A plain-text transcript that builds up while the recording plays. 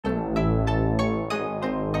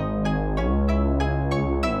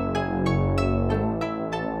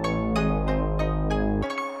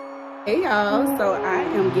Hey y'all, so I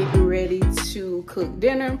am getting ready to cook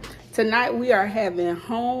dinner. Tonight we are having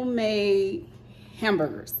homemade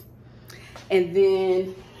hamburgers. And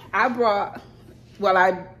then I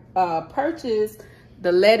purchased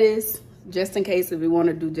the lettuce just in case if we want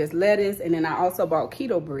to do just lettuce. And then I also bought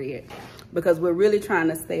keto bread because we're really trying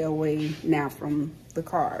to stay away now from the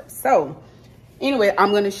carbs. So anyway,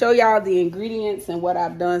 I'm going to show y'all the ingredients and what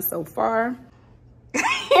I've done so far.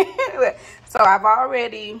 So I've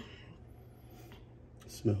already...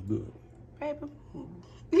 Smell good. Baby,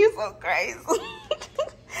 you so crazy.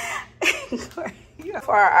 So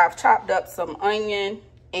far, I've chopped up some onion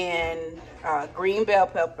and green bell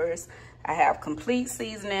peppers. I have complete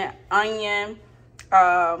seasoning, onion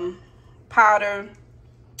powder,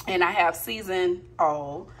 and I have seasoned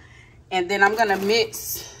oil. And then I'm gonna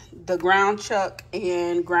mix the ground chuck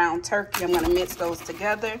and ground turkey. I'm gonna mix those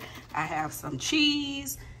together. I have some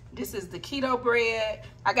cheese. This is the keto bread.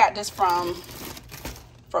 I got this from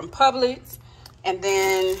Publix. And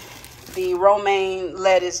then the romaine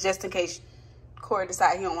lettuce, just in case Corey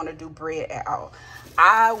decided he don't want to do bread at all.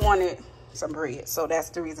 I wanted some bread, so that's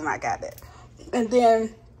the reason I got that. And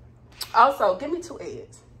then also, give me 2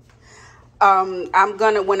 eggs. I'm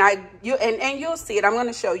gonna, you'll see it, I'm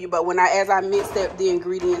gonna show you, but as I mixed up the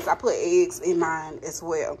ingredients, I put eggs in mine as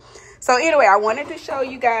well. So anyway, I wanted to show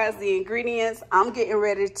you guys the ingredients. I'm getting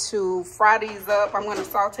ready to fry these up. I'm gonna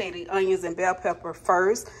saute the onions and bell pepper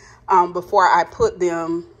first before I put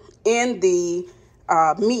them in the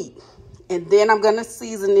meat. And then I'm gonna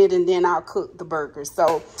season it and then I'll cook the burgers.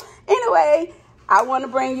 So anyway, I wanna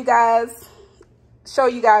show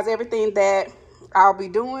you guys everything that I'll be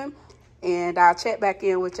doing. And I'll check back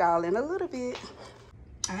in with y'all in a little bit.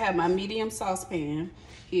 I have my medium saucepan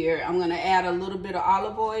here. I'm gonna add a little bit of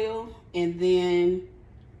olive oil and then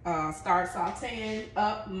start sauteing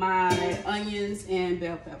up my onions and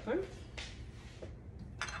bell pepper.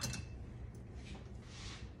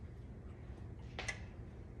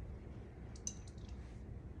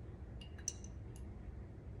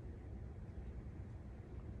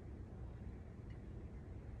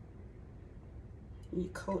 You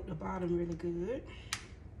coat the bottom really good.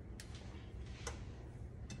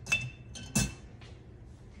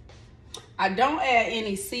 I don't add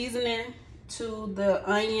any seasoning to the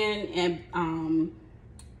onion and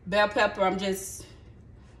bell pepper. I'm just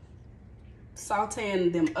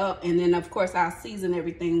sauteing them up, and then of course I'll season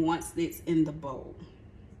everything once it's in the bowl.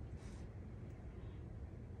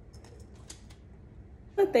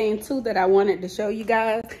 The thing too that I wanted to show you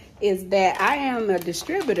guys is that I am a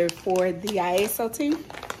distributor for the ISO tea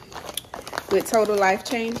with Total Life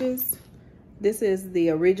Changes. This is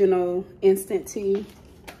the original instant tea.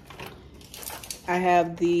 I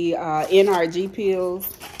have the NRG pills.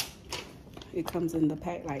 It comes in the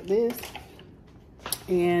pack like this.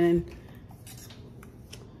 And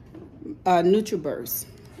NutriBurst,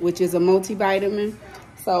 which is a multivitamin.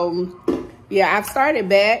 So yeah, I've started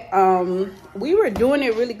back. We were doing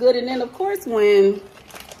it really good. And then of course when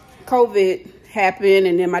COVID happened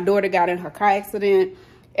and then my daughter got in her car accident,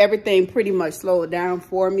 everything pretty much slowed down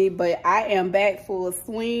for me. But I am back full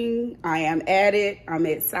swing. I am at it. I'm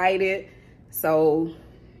excited. So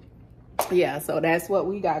yeah, so that's what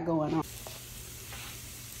we got going on.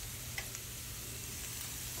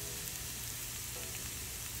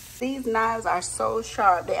 These knives are so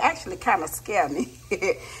sharp, they actually kind of scare me.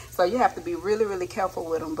 So you have to be really, really careful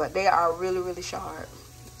with them, but they are really, really sharp.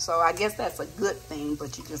 So I guess that's a good thing,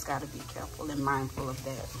 but you just got to be careful and mindful of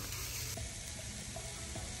that.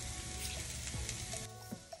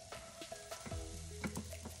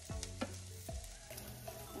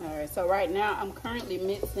 All right, so right now I'm currently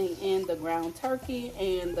mixing in the ground turkey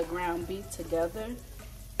and the ground beef together.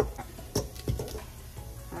 All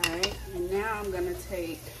right, and now I'm gonna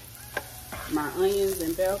take my onions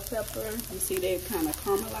and bell pepper. You see they've kind of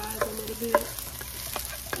caramelized a little bit.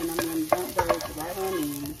 And I'm gonna dump those right on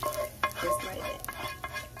in, just like that.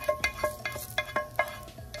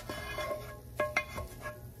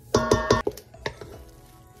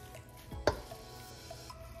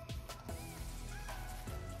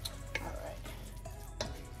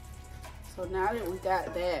 So now that we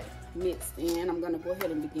got that mixed in, I'm gonna go ahead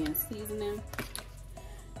and begin seasoning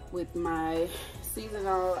with my seasoning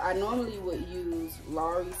oil. I normally would use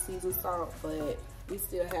Lawry's seasoned salt, but we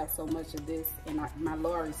still have so much of this, and my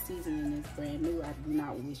Lawry's seasoning is brand new. I do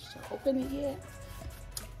not wish to open it yet.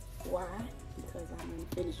 Why? Because I'm gonna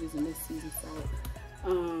finish using this seasoned salt.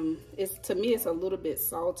 To me, it's a little bit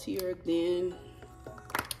saltier than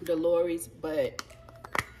the Lawry's, but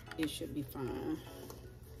it should be fine.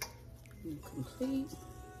 Complete.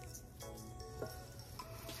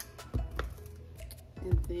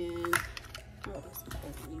 And then, oh, this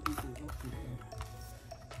doesn't even go open here.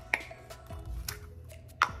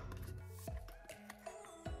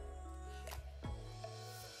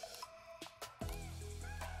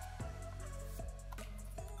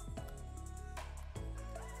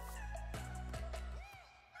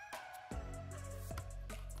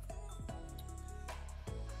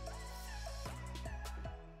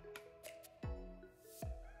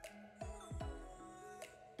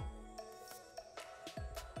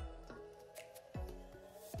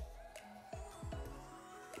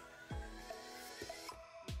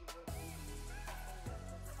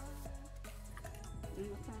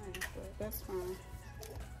 Okay, but that's fine.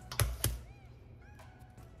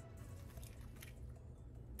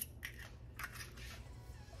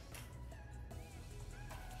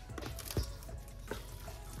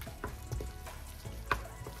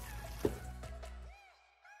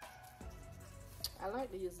 I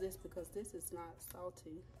like to use this because this is not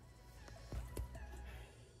salty,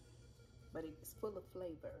 but it's full of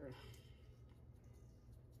flavor.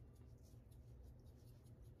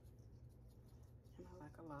 And I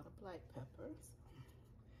like a lot of black peppers.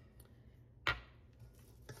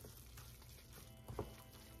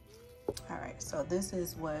 All right, so this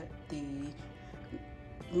is what the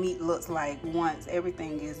meat looks like once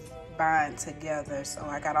everything is bind together. So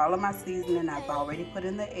I got all of my seasoning. I've already put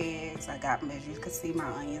in the eggs. I got, as you can see, my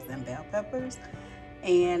onions and bell peppers,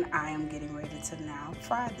 and I am getting ready to now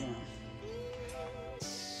fry them.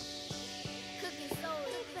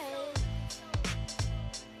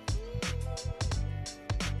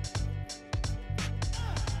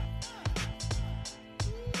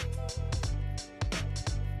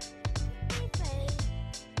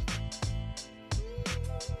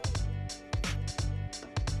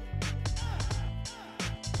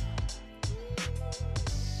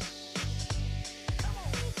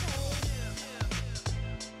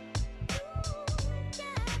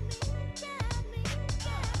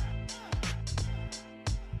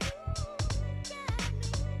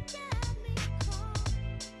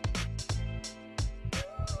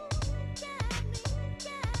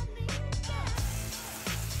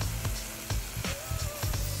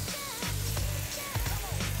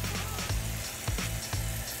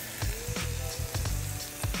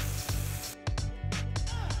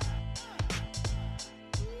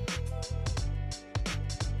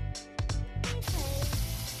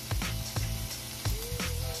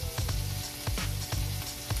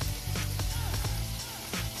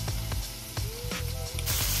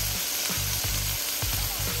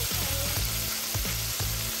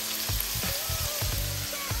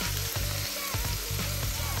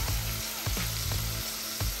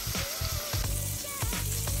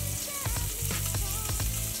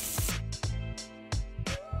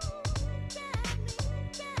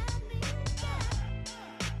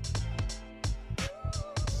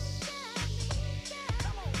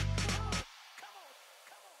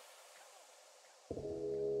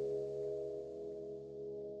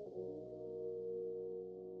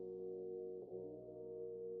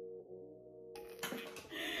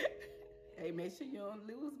 Hey, make sure you don't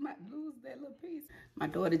lose that little piece. My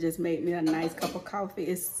daughter just made me a nice cup of coffee.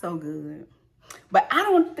 It's so good. But I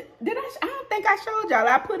don't think I showed y'all.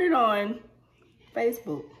 I put it on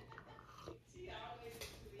Facebook.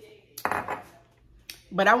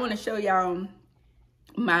 But I want to show y'all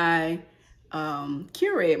my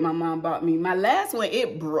Keurig my mom bought me. My last one,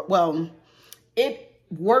 it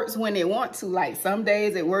works when it wants to. Like some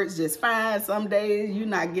days it works just fine. Some days you're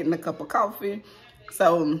not getting a cup of coffee.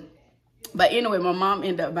 So, but anyway, my mom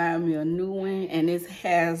ended up buying me a new one, and this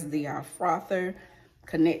has the frother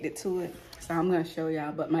connected to it. So I'm gonna show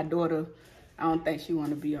y'all. But my daughter, I don't think she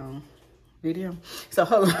want to be on video. So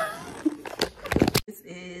hold on. This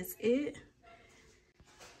is it.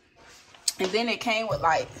 And then it came with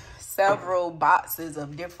like several boxes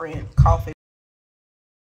of different coffee.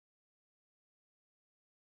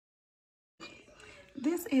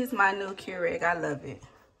 This is my new Keurig. I love it.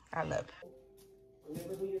 I love it.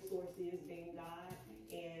 Remember who your source is, being God,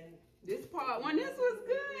 and this part, when this was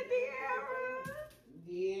good, De'Ara.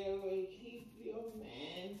 De'Ara, keep your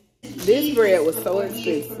man. This bread was so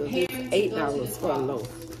expensive. It's $8 for a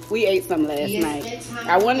loaf. We ate some last night.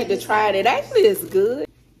 I wanted to try it. It actually is good.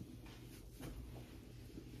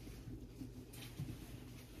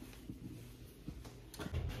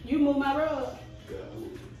 You move my rug.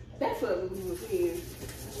 That's what we was saying.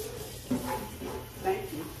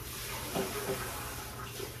 Thank you.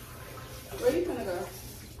 Where you gonna go?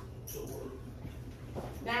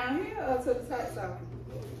 Down here or to the top side?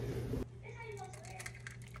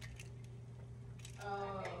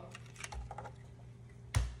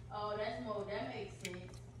 Oh, that makes sense.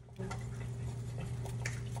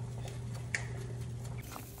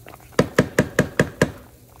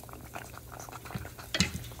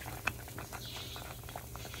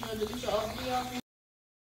 Hey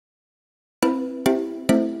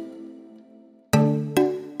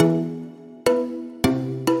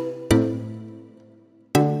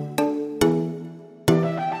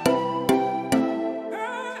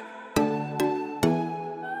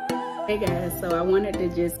guys, so I wanted to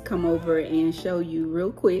just come over and show you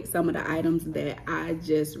real quick some of the items that I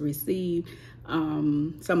just received.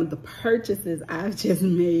 Some of the purchases I've just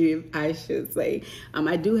made, I should say.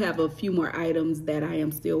 I do have a few more items that I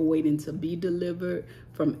am still waiting to be delivered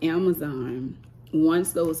from Amazon.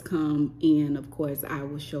 Once those come in, of course, I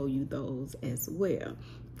will show you those as well.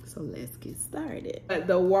 So let's get started.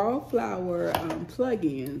 The wallflower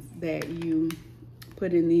plug-ins that you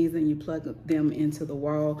put in these and you plug them into the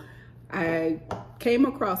wall. I came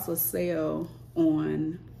across a sale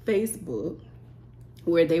on Facebook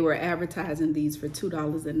where they were advertising these for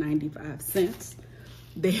 $2.95.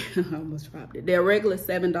 They almost dropped it. They're regular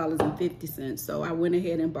 $7.50. So I went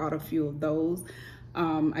ahead and bought a few of those.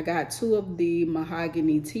 I got 2 of the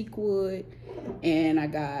mahogany teak wood, and I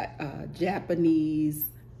got Japanese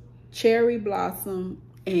cherry blossom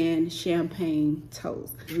and champagne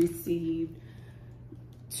toast. Received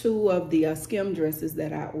 2 of the skim dresses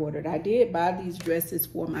that I ordered. I did buy these dresses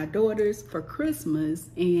for my daughters for Christmas,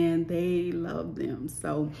 and they love them.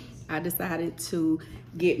 So I decided to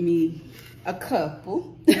get me a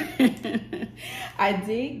couple. I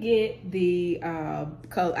did get the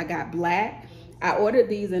color. I got black. I ordered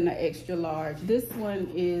these in the extra large. This one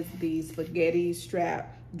is the spaghetti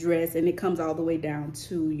strap dress, and it comes all the way down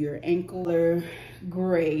to your ankle.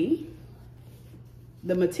 Gray.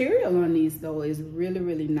 The material on these though is really,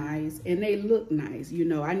 really nice, and they look nice. You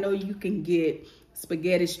know, I know you can get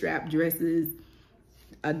spaghetti strap dresses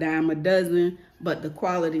a dime a dozen, but the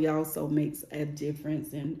quality also makes a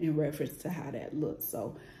difference in reference to how that looks.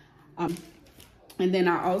 So, and then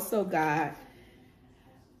I also got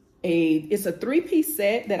it's a 3-piece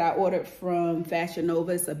set that I ordered from Fashion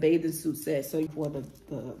Nova. It's a bathing suit set, so for the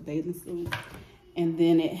bathing suit, and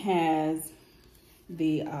then it has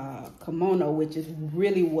the kimono, which is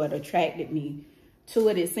really what attracted me to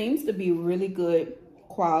it. It seems to be really good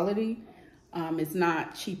quality. It's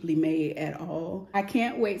not cheaply made at all. I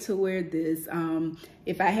can't wait to wear this.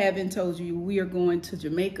 If I haven't told you, we are going to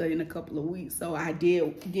Jamaica in a couple of weeks, so I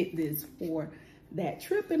did get this for that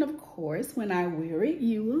trip, and of course when I wear it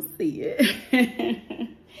you will see it.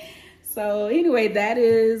 So anyway, that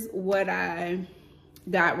is what I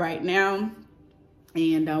got right now.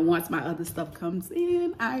 And once my other stuff comes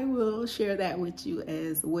in, I will share that with you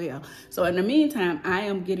as well. So in the meantime, I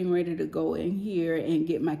am getting ready to go in here and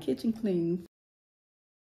get my kitchen clean.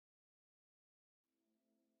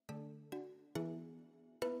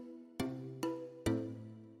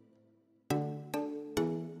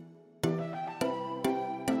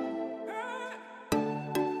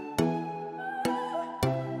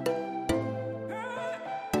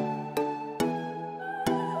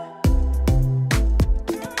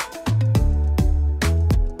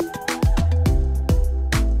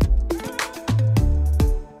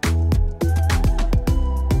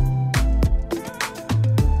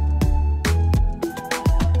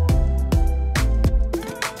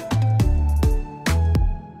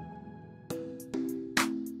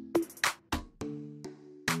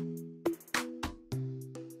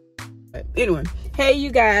 Anyway, hey you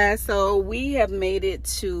guys, so we have made it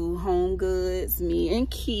to HomeGoods, me and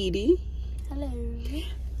Kitty. Hello.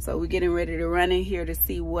 So we're getting ready to run in here to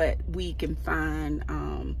see what we can find.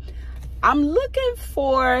 I'm looking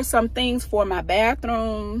for some things for my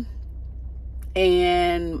bathroom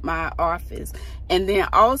and my office, and then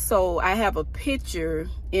also I have a picture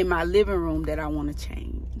in my living room that I want to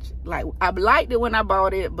change. Like, I liked it when I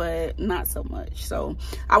bought it, but not so much. So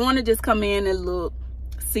I want to just come in and look,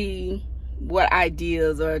 see what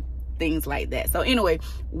ideas or things like that. So anyway,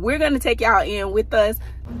 we're gonna take y'all in with us.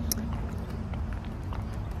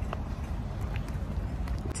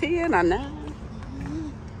 10 or 9.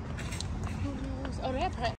 Oh,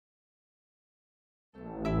 that's right.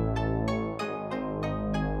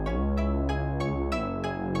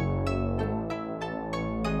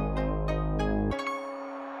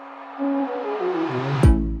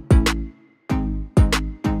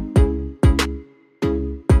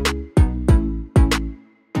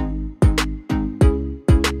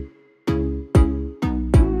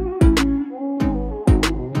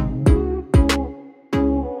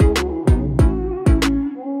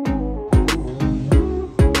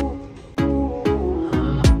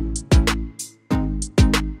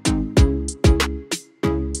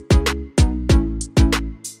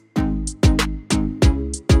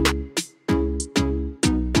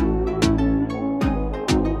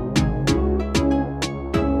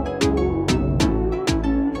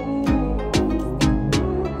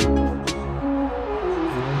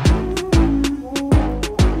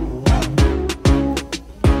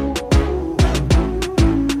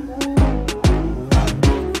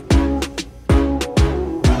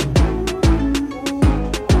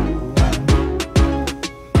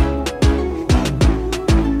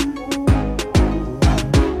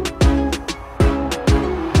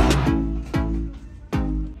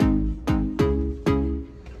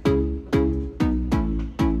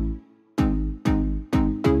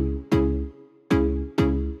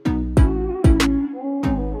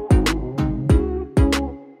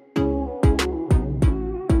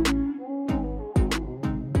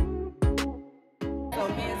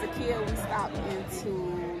 so we stopped into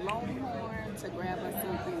Longhorn to grab us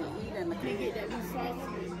something to eat. And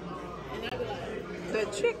the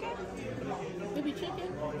chicken? Maybe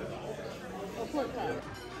chicken or pork pie.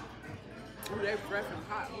 Oh, they're fresh and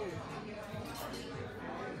hot.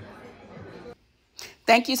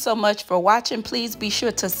 Thank you so much for watching. Please be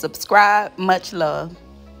sure to subscribe. Much love.